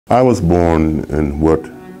I was born in what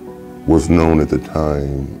was known at the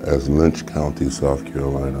time as Lynch County, South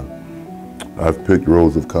Carolina. I've picked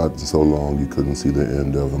rows of cotton so long you couldn't see the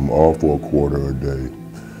end of them, all for a quarter a day.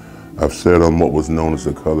 I've sat on what was known as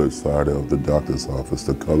the colored side of the doctor's office,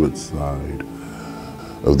 the colored side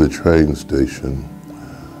of the train station.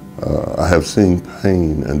 I have seen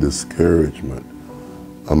pain and discouragement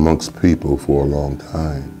amongst people for a long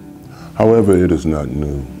time. However, it is not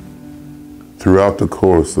new. Throughout the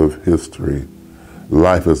course of history,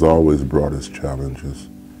 life has always brought us challenges.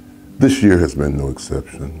 This year has been no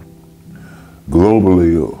exception.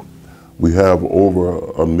 Globally, we have over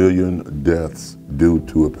 1 million deaths due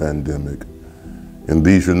to a pandemic. In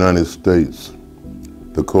these United States,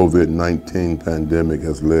 the COVID-19 pandemic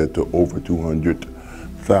has led to over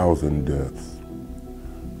 200,000 deaths.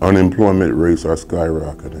 Unemployment rates are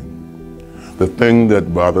skyrocketing. The thing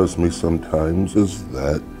that bothers me sometimes is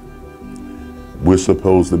that we're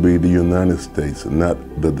supposed to be the United States, not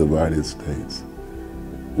the divided states.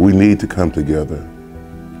 We need to come together.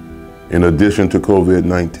 In addition to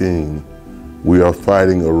COVID-19, we are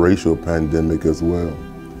fighting a racial pandemic as well.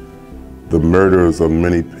 The murders of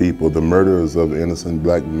many people, the murders of innocent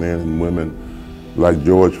black men and women like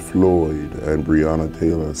George Floyd and Breonna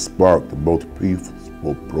Taylor sparked both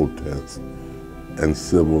peaceful protests and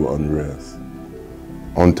civil unrest.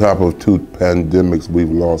 On top of 2 pandemics,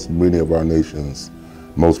 we've lost many of our nation's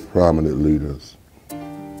most prominent leaders.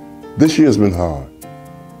 This year's been hard,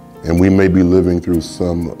 and we may be living through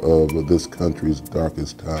some of this country's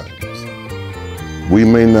darkest times. We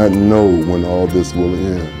may not know when all this will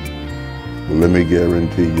end, but let me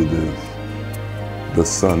guarantee you this: the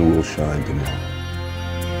sun will shine tomorrow.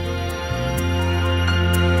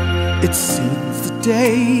 It seems the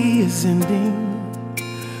day is ending,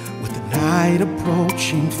 night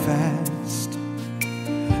approaching fast.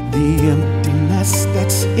 The emptiness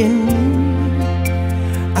that's in me,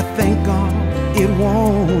 I thank God it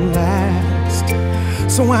won't last.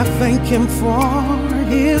 So I thank Him for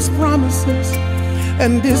His promises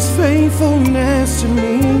and His faithfulness to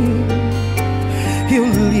me.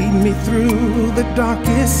 He'll lead me through the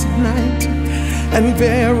darkest night, and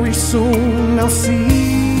very soon I'll see.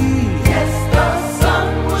 Yes, the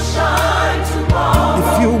sun will shine tomorrow. If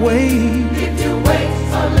you wait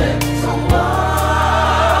a little while,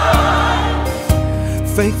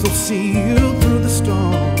 faith will see you through the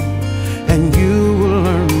storm, and you will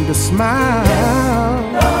learn to smile.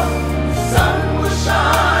 The sun will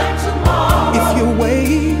shine tomorrow. If you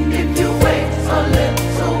wait a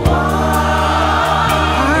little while,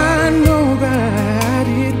 I know that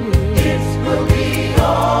it will be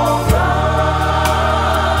alright.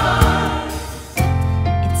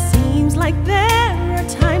 It seems like there are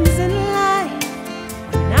times in life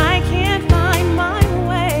when I can't find my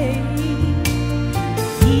way.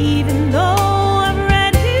 Even though I've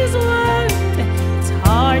read His word, it's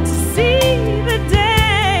hard to see the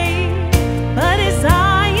day. But His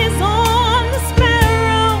eye is on the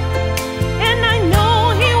sparrow, and I know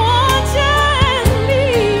He watches me.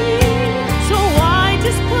 So I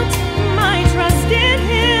just put my trust in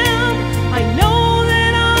Him. I know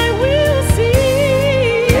that I will see.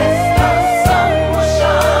 Yes, the sun will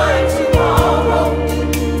shine tomorrow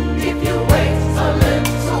if you wait a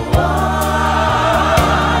little while.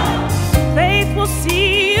 Faith will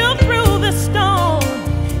see you through the storm,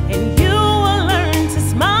 and you will learn to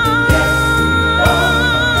smile. The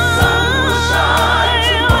sun will shine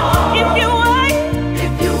tomorrow If you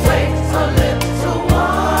wait a little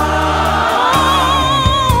while.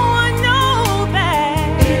 I know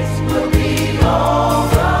that It will be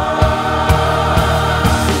alright.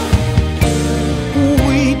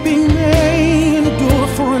 weeping may endure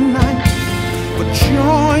for a night, but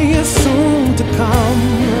joy is soon to come.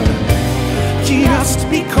 Just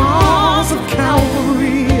because of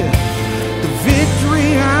Calvary, the victory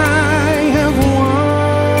I have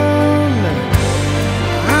won,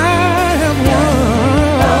 I have won.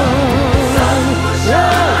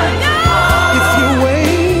 If you wait,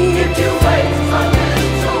 a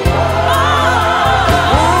little while,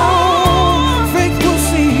 faith will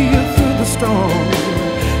see you through the storm,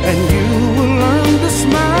 and you will learn to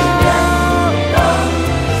smile. the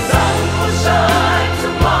sun will shine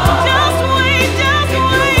tomorrow. just wait, just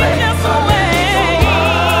wait, just wait.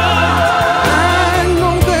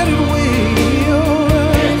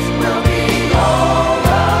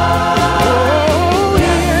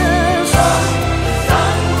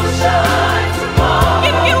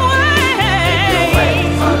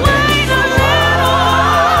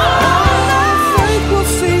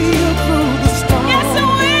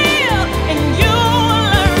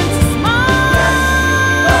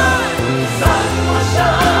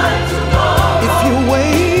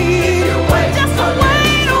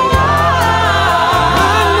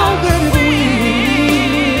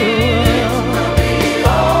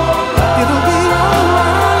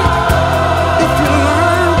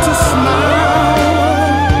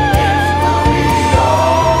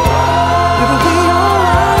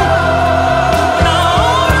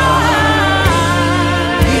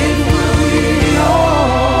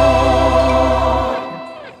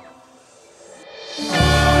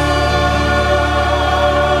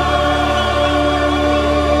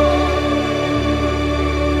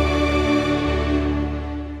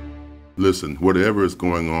 Listen, whatever is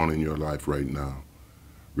going on in your life right now,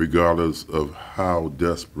 regardless of how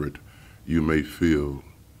desperate you may feel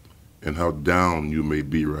and how down you may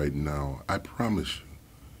be right now, I promise you,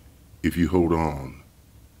 if you hold on,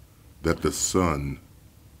 that the sun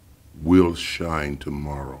will shine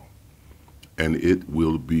tomorrow and it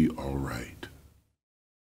will be all right.